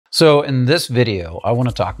So in this video, I want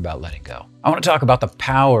to talk about letting go. I want to talk about the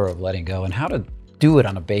power of letting go and how to do it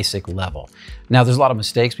on a basic level. Now, there's a lot of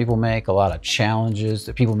mistakes people make, a lot of challenges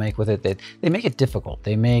that people make with it. They make it difficult.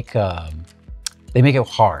 They make it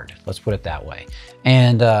hard, let's put it that way.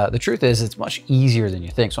 And the truth is, it's much easier than you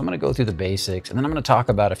think. So I'm gonna go through the basics, and then I'm gonna talk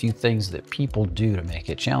about a few things that people do to make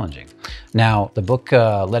it challenging. Now, the book,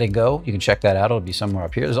 Letting Go, you can check that out. It'll be somewhere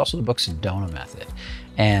up here. There's also the book, Sedona Method.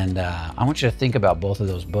 And I want you to think about both of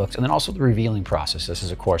those books, and then also the revealing process. This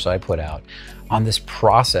is a course I put out on this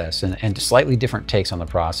process and slightly different takes on the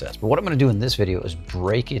process. But what I'm gonna do in this video is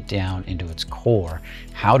break it down into its core,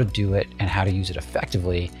 how to do it and how to use it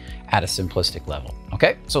effectively at a simplistic level.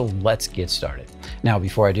 Okay, so let's get started. Now,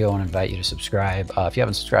 before I do, I want to invite you to subscribe. If you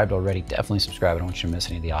haven't subscribed already, definitely subscribe. I don't want you to miss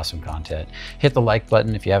any of the awesome content. Hit the like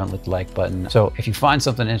button if you haven't hit the like button. So if you find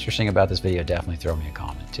something interesting about this video, definitely throw me a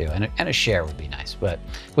comment too. And a share would be nice. But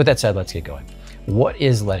with that said, let's get going. What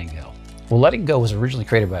is letting go? Well, letting go was originally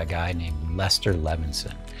created by a guy named Lester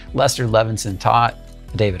Levinson. Lester Levinson taught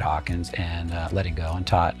David Hawkins and letting go, and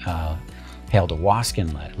taught Hale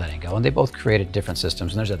DeWaskin letting go, and they both created different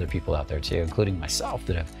systems, and there's other people out there too, including myself,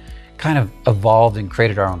 that have kind of evolved and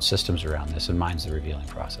created our own systems around this, and mine's the revealing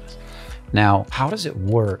process. Now, how does it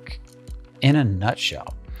work in a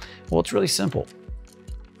nutshell? Well, it's really simple.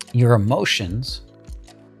 Your emotions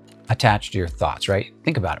attach to your thoughts, right?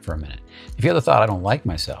 Think about it for a minute. If you have the thought, I don't like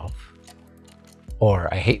myself,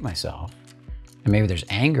 or I hate myself, and maybe there's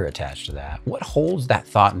anger attached to that, what holds that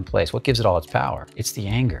thought in place? What gives it all its power? It's the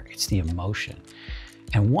anger, it's the emotion.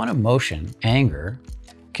 And one emotion, anger,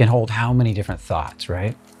 can hold how many different thoughts,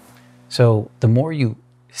 right? So the more you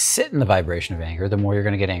sit in the vibration of anger, the more you're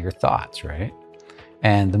gonna get anger thoughts, right?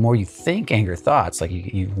 And the more you think anger thoughts, like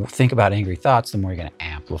you think about angry thoughts, the more you're gonna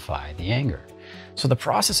amplify the anger. So the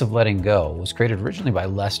process of letting go was created originally by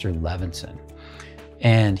Lester Levinson.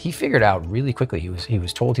 And he figured out really quickly, he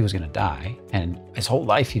was told he was gonna die, and his whole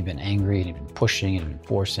life he'd been angry, and he'd been pushing and he'd been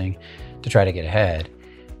forcing to try to get ahead.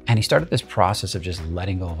 And he started this process of just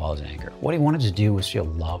letting go of all his anger. What he wanted to do was feel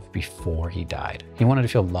love before he died. He wanted to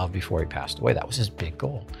feel love before he passed away. That was his big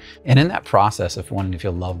goal. And in that process of wanting to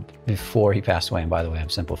feel love before he passed away, and by the way, I'm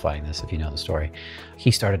simplifying this if you know the story, he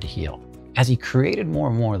started to heal. As he created more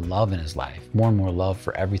and more love in his life, more and more love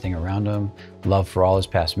for everything around him, love for all his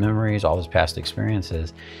past memories, all his past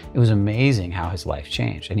experiences, it was amazing how his life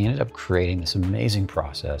changed. And he ended up creating this amazing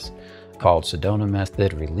process called Sedona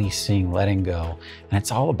Method, releasing, letting go. And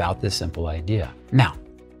it's all about this simple idea. Now,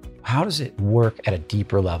 how does it work at a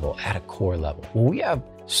deeper level, at a core level? Well, we have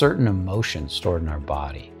certain emotions stored in our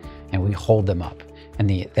body, and we hold them up. And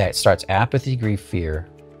that starts apathy, grief, fear,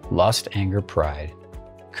 lust, anger, pride,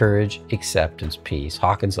 courage, acceptance, peace.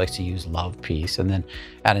 Hawkins likes to use love, peace, and then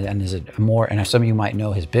there's a more, and some of you might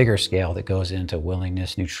know his bigger scale that goes into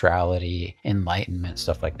willingness, neutrality, enlightenment,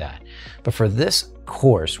 stuff like that. But for this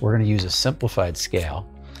course, we're going to use a simplified scale.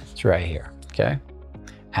 It's right here, okay?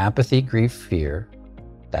 Apathy, grief, fear,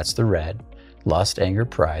 that's the red. Lust, anger,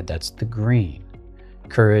 pride, that's the green.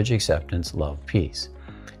 Courage, acceptance, love, peace.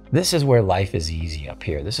 This is where life is easy up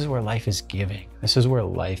here. This is where life is giving. This is where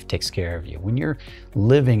life takes care of you. When you're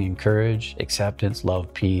living in courage, acceptance,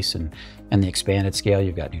 love, peace, and the expanded scale,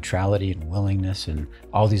 you've got neutrality and willingness and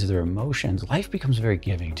all these other emotions, life becomes very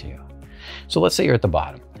giving to you. So let's say you're at the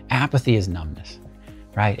bottom. Apathy is numbness,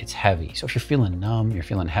 right? It's heavy. So if you're feeling numb, you're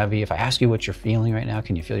feeling heavy, if I ask you what you're feeling right now,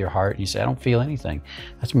 can you feel your heart? And you say, I don't feel anything.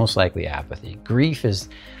 That's most likely apathy. Grief is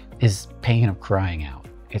pain of crying out.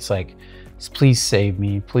 It's like, please save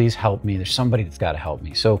me, please help me. There's somebody that's got to help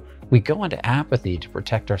me. So we go into apathy to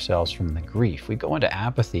protect ourselves from the grief. We go into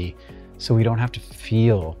apathy so we don't have to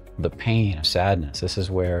feel the pain of sadness. This is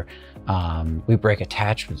where we break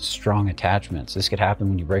attachments, strong attachments. This could happen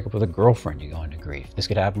when you break up with a girlfriend, you go into grief. This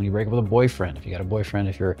could happen when you break up with a boyfriend, if you got a boyfriend,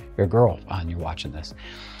 if you're a girl and you're watching this.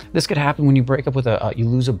 This could happen when you break up with you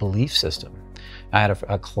lose a belief system. I had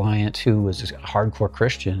a client who was a hardcore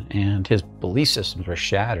Christian, and his belief systems were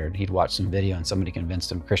shattered. He'd watched some video and somebody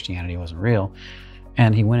convinced him Christianity wasn't real,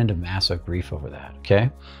 and he went into massive grief over that,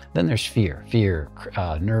 okay? Then there's fear,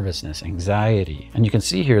 nervousness, anxiety. And you can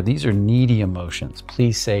see here, these are needy emotions.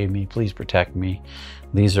 Please save me, please protect me.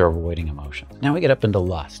 These are avoiding emotions. Now we get up into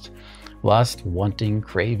lust. Lust, wanting,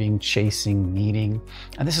 craving, chasing, needing.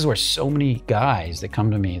 And this is where so many guys that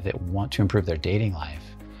come to me that want to improve their dating life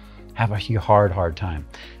have a hard time.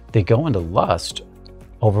 They go into lust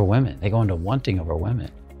over women. They go into wanting over women.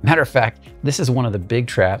 Matter of fact, this is one of the big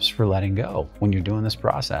traps for letting go when you're doing this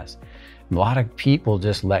process. A lot of people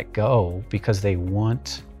just let go because they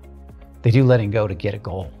want They do letting go to get a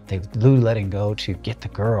goal. They do letting go to get the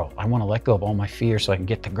girl. I want to let go of all my fear so I can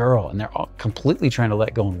get the girl. And they're all completely trying to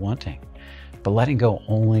let go and wanting. But letting go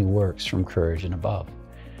only works from courage and above.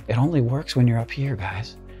 It only works when you're up here,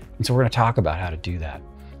 guys. And so we're going to talk about how to do that.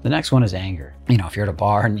 The next one is anger. You know, if you're at a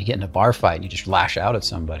bar and you get in a bar fight and you just lash out at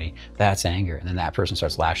somebody, that's anger. And then that person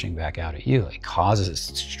starts lashing back out at you. It causes this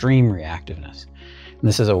extreme reactiveness. And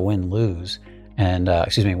this is a win-lose. And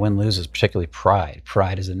win-lose is particularly pride.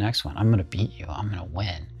 Pride is the next one. I'm going to beat you. I'm going to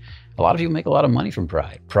win. A lot of people make a lot of money from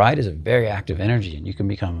pride. Pride is a very active energy, and you can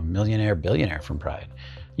become a millionaire, billionaire from pride.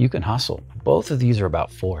 You can hustle. Both of these are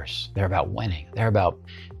about force. They're about winning. They're about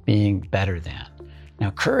being better than. Now,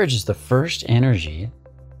 courage is the first energy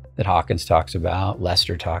that Hawkins talks about,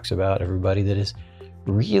 Lester talks about, everybody, that is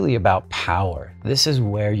really about power. This is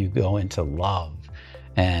where you go into love.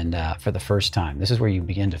 And for the first time, this is where you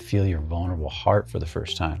begin to feel your vulnerable heart for the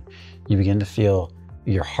first time. You begin to feel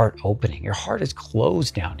your heart opening. Your heart is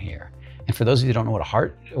closed down here. And for those of you who don't know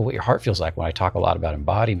what your heart feels like, when I talk a lot about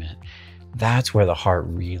embodiment, that's where the heart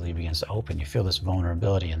really begins to open. You feel this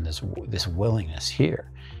vulnerability and this willingness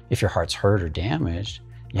here. If your heart's hurt or damaged,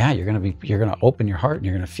 yeah, you're gonna open your heart and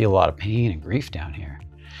you're gonna feel a lot of pain and grief down here.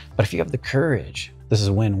 But if you have the courage, this is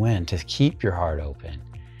a win-win, to keep your heart open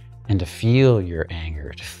and to feel your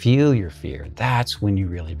anger, to feel your fear, that's when you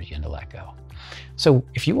really begin to let go. So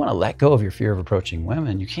if you want to let go of your fear of approaching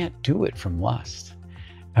women, you can't do it from lust.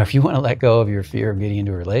 Or if you want to let go of your fear of getting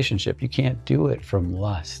into a relationship, you can't do it from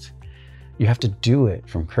lust. You have to do it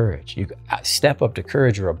from courage. You step up to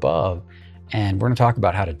courage or above, and we're going to talk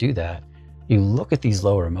about how to do that. You look at these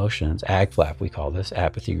lower emotions, ag flap we call this,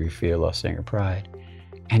 apathy, grief, fear, lust, anger, pride,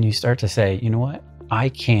 and you start to say, you know what? I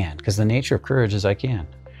can, because the nature of courage is I can.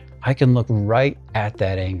 I can look right at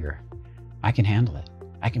that anger. I can handle it.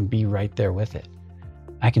 I can be right there with it.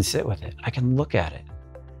 I can sit with it. I can look at it.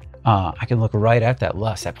 I can look right at that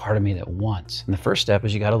lust, that part of me that wants. And the first step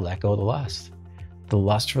is you got to let go of the lust. The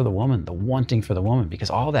lust for the woman, the wanting for the woman, because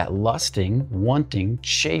all that lusting, wanting,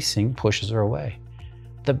 chasing pushes her away.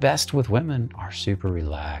 The best with women are super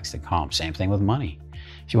relaxed and calm. Same thing with money.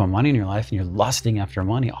 If you want money in your life and you're lusting after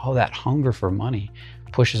money, all that hunger for money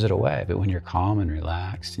pushes it away. But when you're calm and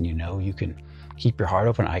relaxed and you know you can keep your heart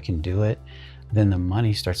open, I can do it, then the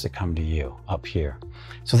money starts to come to you up here.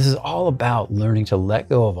 So this is all about learning to let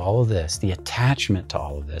go of all of this, the attachment to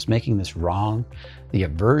all of this, making this wrong, the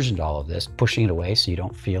aversion to all of this, pushing it away so you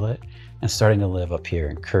don't feel it, and starting to live up here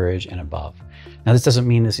in courage and above. Now, this doesn't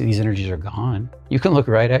mean these energies are gone. You can look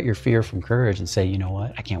right at your fear from courage and say, you know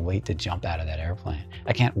what? I can't wait to jump out of that airplane.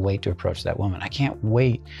 I can't wait to approach that woman. I can't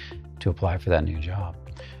wait to apply for that new job.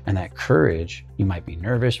 And that courage, you might be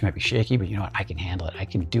nervous, you might be shaky, but you know what? I can handle it. I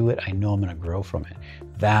can do it. I know I'm going to grow from it.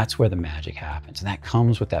 That's where the magic happens. And that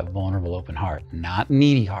comes with that vulnerable, open heart, not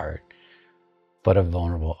needy heart, but a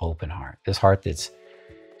vulnerable, open heart. This heart that's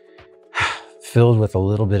filled with a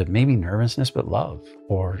little bit of maybe nervousness, but love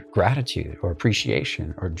or gratitude or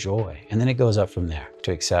appreciation or joy. And then it goes up from there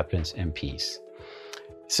to acceptance and peace.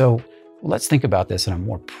 So let's think about this on a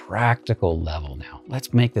more practical level now.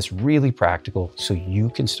 Let's make this really practical so you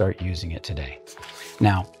can start using it today.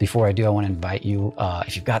 Now, before I do, I want to invite you,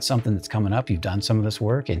 if you've got something that's coming up, you've done some of this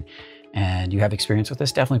work and you have experience with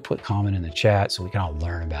this, definitely put comment in the chat so we can all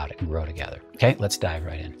learn about it and grow together. Okay, let's dive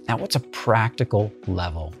right in. Now, what's a practical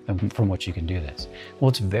level from which you can do this? Well,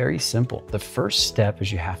 it's very simple. The first step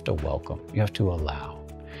is you have to welcome. You have to allow.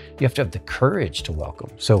 You have to have the courage to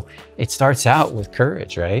welcome. So it starts out with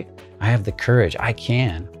courage, right? I have the courage. I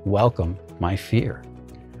can welcome my fear.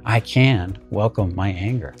 I can welcome my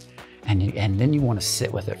anger. And then you want to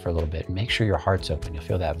sit with it for a little bit and make sure your heart's open. You'll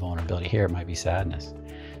feel that vulnerability here. It might be sadness.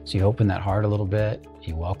 So you open that heart a little bit.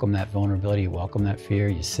 You welcome that vulnerability. You welcome that fear.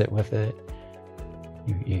 You sit with it.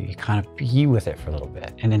 You kind of be with it for a little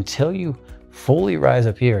bit. And until you fully rise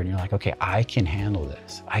up here and you're like, okay, I can handle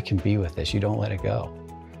this. I can be with this. You don't let it go.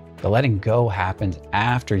 The letting go happens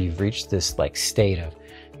after you've reached this like state of,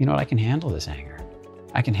 you know what, I can handle this anger.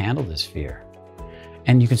 I can handle this fear.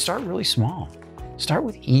 And you can start really small. Start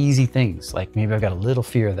with easy things, like maybe I've got a little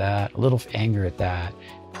fear of that, a little anger at that.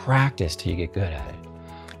 Practice till you get good at it.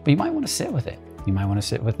 But you might want to sit with it. You might want to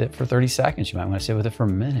sit with it for 30 seconds. You might want to sit with it for a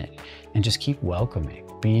minute and just keep welcoming,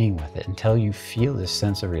 being with it until you feel this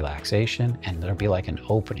sense of relaxation and there'll be like an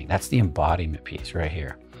opening. That's the embodiment piece right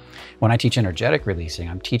here. When I teach energetic releasing,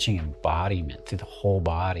 I'm teaching embodiment through the whole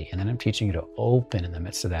body. And then I'm teaching you to open in the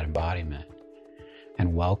midst of that embodiment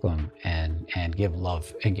and welcome and give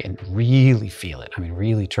love and really feel it. I mean,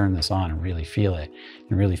 really turn this on and really feel it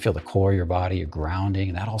and really feel the core of your body, your grounding,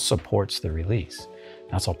 and that all supports the release.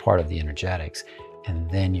 That's all part of the energetics. And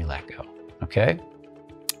then you let go, okay?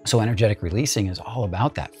 So energetic releasing is all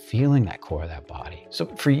about that, feeling that core of that body. So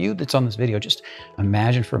for you that's on this video, just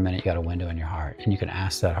imagine for a minute you got a window in your heart and you can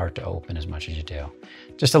ask that heart to open as much as you do.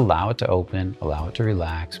 Just allow it to open, allow it to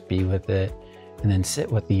relax, be with it, and then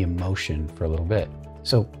sit with the emotion for a little bit.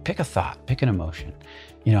 So pick a thought, pick an emotion.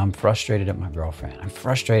 You know, I'm frustrated at my girlfriend. I'm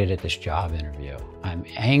frustrated at this job interview. I'm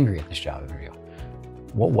angry at this job interview.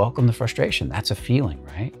 Well, welcome the frustration. That's a feeling,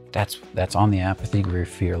 right? That's on the apathy, grief,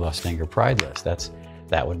 fear, lust, anger, pride list.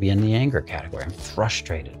 That would be in the anger category. I'm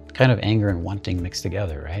frustrated, kind of anger and wanting mixed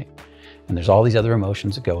together, right? And there's all these other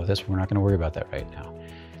emotions that go with this. But we're not going to worry about that right now.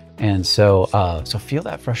 And so feel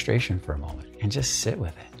that frustration for a moment and just sit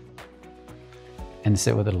with it. And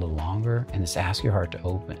sit with it a little longer, and just ask your heart to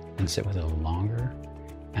open and sit with it a little longer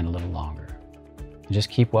and a little longer. And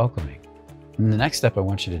just keep welcoming. And the next step I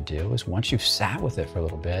want you to do is, once you've sat with it for a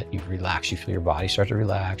little bit, you relax, you feel your body start to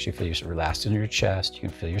relax, you feel you relaxed in your chest, you can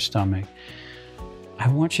feel your stomach. I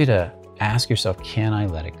want you to ask yourself, can I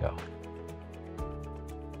let it go?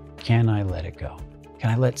 Can I let it go?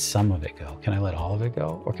 Can I let some of it go? Can I let all of it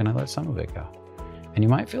go? Or can I let some of it go? And you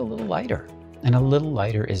might feel a little lighter. And a little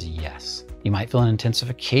lighter is yes. You might feel an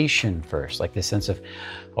intensification first, like this sense of,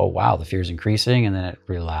 oh wow, the fear is increasing, and then it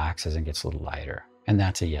relaxes and gets a little lighter. And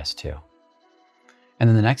that's a yes too. And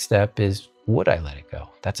then the next step is, would I let it go?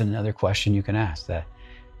 That's another question you can ask that.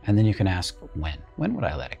 And then you can ask, when? When would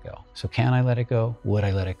I let it go? So can I let it go? Would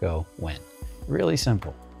I let it go? When? Really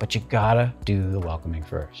simple, but you gotta do the welcoming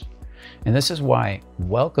first. And this is why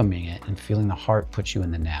welcoming it and feeling the heart puts you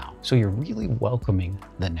in the now. So you're really welcoming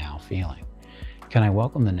the now feeling. Can I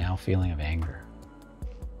welcome the now feeling of anger?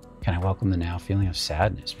 Can I welcome the now feeling of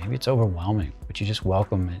sadness? Maybe it's overwhelming, but you just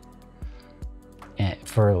welcome it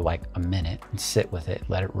for like a minute and sit with it,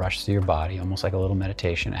 let it rush through your body, almost like a little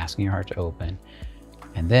meditation, asking your heart to open.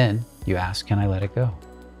 And then you ask, can I let it go?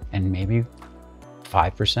 And maybe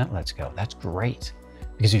 5% lets go. That's great.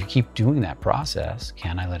 Because if you keep doing that process,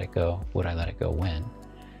 can I let it go? Would I let it go? When?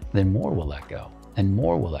 Then more will let go, and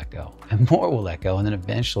more will let go, and more will let go. And then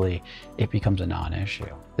eventually it becomes a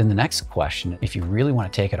non-issue. Then the next question, if you really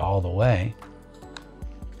want to take it all the way,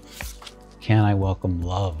 can I welcome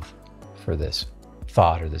love for this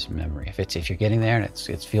thought or this memory? If you're getting there and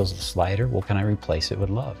it feels slighter, well, can I replace it with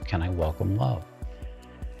love? Can I welcome love?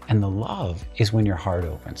 And the love is when your heart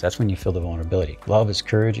opens. That's when you feel the vulnerability. Love is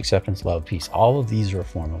courage, acceptance, love, peace. All of these are a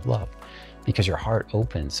form of love because your heart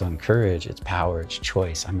opens. So in courage, it's power, it's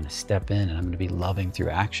choice. I'm going to step in and I'm going to be loving through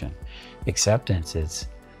action. Acceptance, it's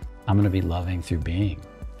I'm going to be loving through being.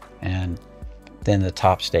 And then the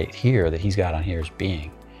top state here that he's got on here is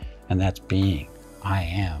being. And that's being. I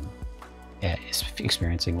am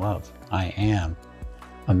experiencing love. I am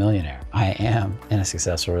a millionaire. I am in a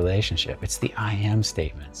successful relationship. It's the I am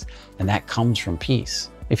statements. And that comes from peace.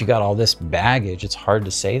 If you got all this baggage, it's hard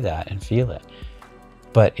to say that and feel it.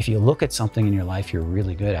 But if you look at something in your life you're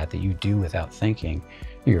really good at that you do without thinking,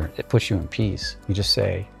 it puts you in peace. You just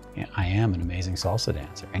say, yeah, I am an amazing salsa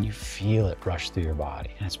dancer. And you feel it rush through your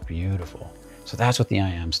body. And it's beautiful. So that's what the I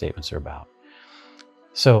am statements are about.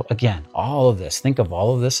 So again, all of this, think of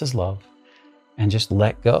all of this as love. And just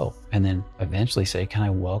let go. And then eventually say, can I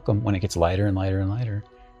welcome, when it gets lighter and lighter and lighter,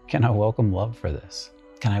 can I welcome love for this?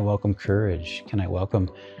 Can I welcome courage? Can I welcome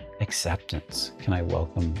acceptance? Can I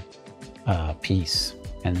welcome peace?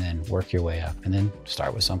 And then work your way up and then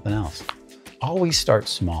start with something else. Always start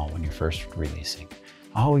small when you're first releasing.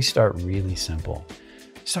 Always start really simple.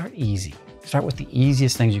 Start easy. Start with the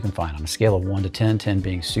easiest things you can find. On a scale of 1 to 10, 10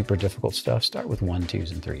 being super difficult stuff, start with 1,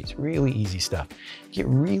 2s, and 3s. Really easy stuff. Get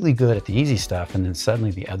really good at the easy stuff, and then suddenly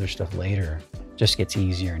the other stuff later just gets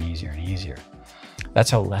easier and easier and easier. That's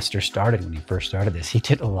how Lester started when he first started this. He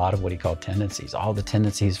did a lot of what he called tendencies, all the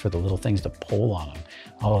tendencies for the little things to pull on him.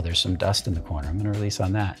 Oh, there's some dust in the corner. I'm going to release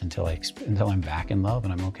on that until I'm back in love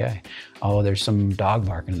and I'm okay. Oh, there's some dog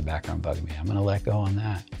barking in the background bugging me. I'm going to let go on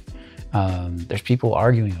that. There's people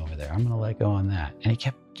arguing over there. I'm going to let go on that. And he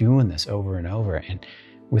kept doing this over and over. And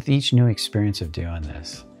with each new experience of doing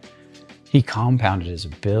this, he compounded his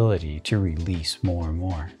ability to release more and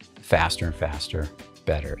more, faster and faster,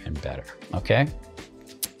 better and better. Okay?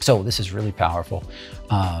 So this is really powerful.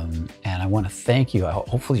 And I want to thank you.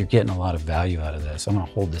 Hopefully you're getting a lot of value out of this. I'm going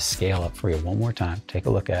to hold this scale up for you one more time. Take a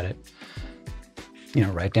look at it. You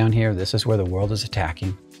know, right down here, this is where the world is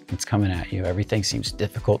attacking. It's coming at you. Everything seems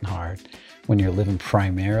difficult and hard. When you're living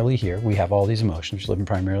primarily here, we have all these emotions. You're living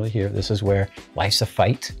primarily here. This is where life's a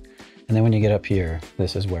fight. And then when you get up here,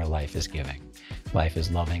 this is where life is giving. Life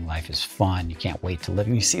is loving, life is fun. You can't wait to live.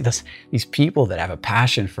 And you see these people that have a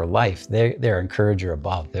passion for life, they're encourager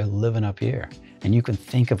above. They're living up here. And you can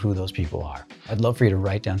think of who those people are. I'd love for you to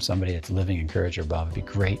write down somebody that's living encourager above. It'd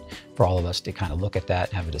be great for all of us to kind of look at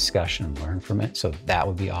that, have a discussion, and learn from it. So that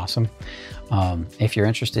would be awesome. If you're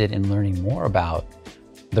interested in learning more about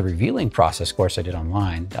the revealing process course I did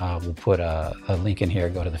online, we'll put a link in here.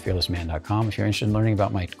 Go to thefearlessman.com. If you're interested in learning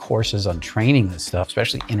about my courses on training this stuff,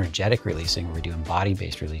 especially energetic releasing, where we do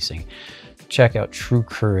body-based releasing, check out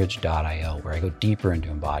truecourage.io, where I go deeper into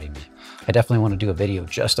embodiment. I definitely want to do a video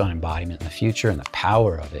just on embodiment in the future and the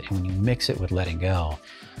power of it. And when you mix it with letting go,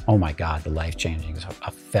 oh my God, the life-changing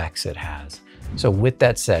effects it has. So with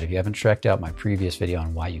that said, if you haven't checked out my previous video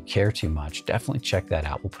on why you care too much, definitely check that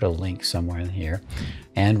out. We'll put a link somewhere in here.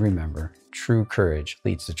 And remember, true courage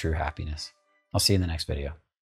leads to true happiness. I'll see you in the next video.